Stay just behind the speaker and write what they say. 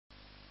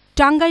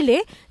টাঙ্গাইলে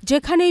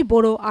যেখানেই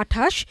বোরো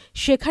আঠাশ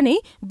সেখানেই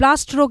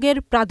ব্লাস্ট রোগের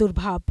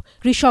প্রাদুর্ভাব।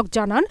 কৃষক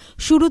জানান,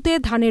 শুরুতে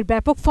ধানের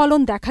ব্যাপক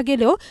ফলন দেখা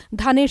গেলেও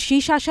ধানের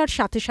শীষ আসার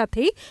সাথে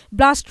সাথেই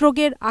ব্লাস্ট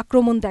রোগের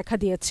আক্রমণ দেখা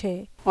দিয়েছে।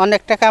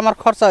 অনেক টাকা আমার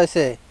খরচা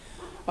হয়েছে,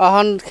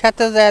 এখন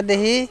খেতে যায়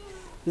দেখি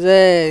যে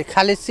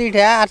খালি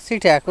চিঠা আর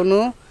চিঠা, কোনো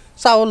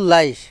চাউল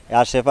নাই।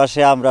 আশেপাশে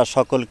আমরা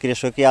সকল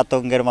কৃষকই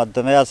আতঙ্কের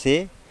মাধ্যমে আছি,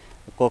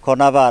 কখন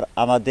আবার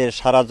আমাদের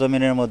সারা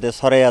জমিনের মধ্যে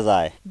ছড়াইয়া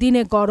যায়।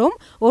 দিনে গরম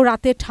ও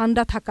রাতে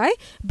ঠান্ডা থাকায়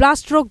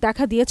ব্লাস্ট রোগ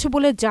দেখা দিয়েছে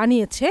বলে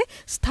জানিয়েছে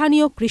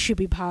স্থানীয় কৃষি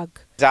বিভাগ।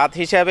 জাত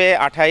হিসাবে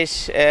 28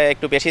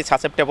 একটু বেশি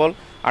সাসেপ্টেবল,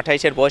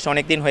 28-এর বয়স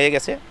অনেক দিন হয়ে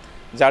গেছে,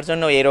 যার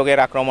জন্য এই রোগের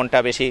আক্রমণটা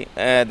বেশি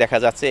দেখা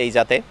যাচ্ছে এই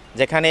জাতে।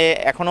 যেখানে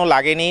এখনও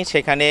লাগেনি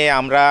সেখানে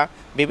আমরা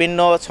বিভিন্ন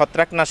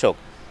ছত্রাকনাশক,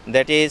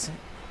 that is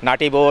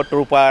নাটিবো,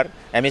 trooper,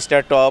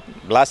 Amistar top,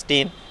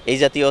 ব্লাস্টিন, এই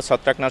জাতীয়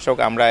ছত্রাকনাশক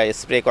আমরা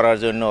স্প্রে করার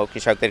জন্য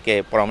কৃষকদেরকে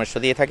পরামর্শ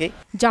দিয়ে থাকি।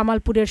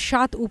 জামালপুরের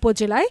 7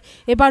 উপজেলায়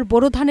এবার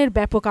বোরো ধানের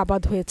ব্যাপক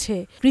আবাদ হয়েছে।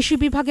 কৃষি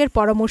বিভাগের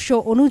পরামর্শ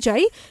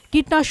অনুযায়ী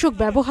কীটনাশক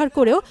ব্যবহার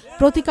করেও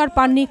প্রতিকার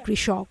পাননি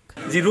কৃষক।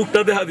 যে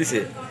রোগটা দেখা দিছে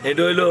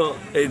এটা হইলো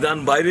এই ধান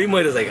বাইরেই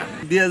মরে যায়।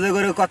 বিয়াজে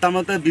করে কথা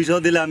মতো বিষও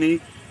দিলাম, আমি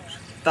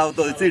তাও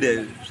তো চিড়ে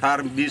সার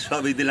বিষ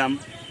সবই দিলাম,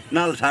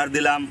 নাল সার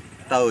দিলাম,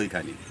 তাও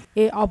ওইখানে।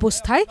 এ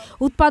অবস্থায়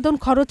উৎপাদন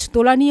খরচ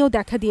তোলা নিয়েও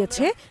দেখা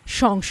দিয়েছে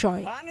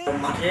সংশয়।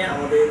 মাঠে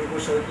আমাদের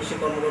কৃষি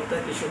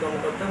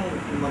কর্মকর্তা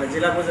মানে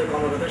জেলা পর্যায়ের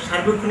কর্মকর্তা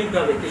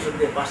সার্বক্ষণিকভাবে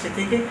কৃষকদের পাশে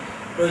থেকে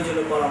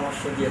প্রয়োজনীয়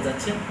পরামর্শ দিয়ে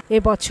যাচ্ছে।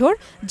 এবছর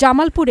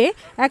জামালপুরে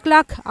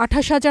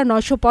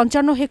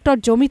 1,28,955 হেক্টর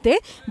জমিতে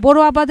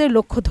বোরো আবাদের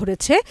লক্ষ্য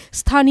ধরেছে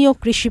স্থানীয়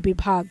কৃষি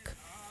বিভাগ।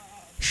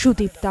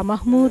 Sudipta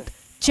Mahmud,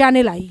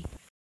 channel I.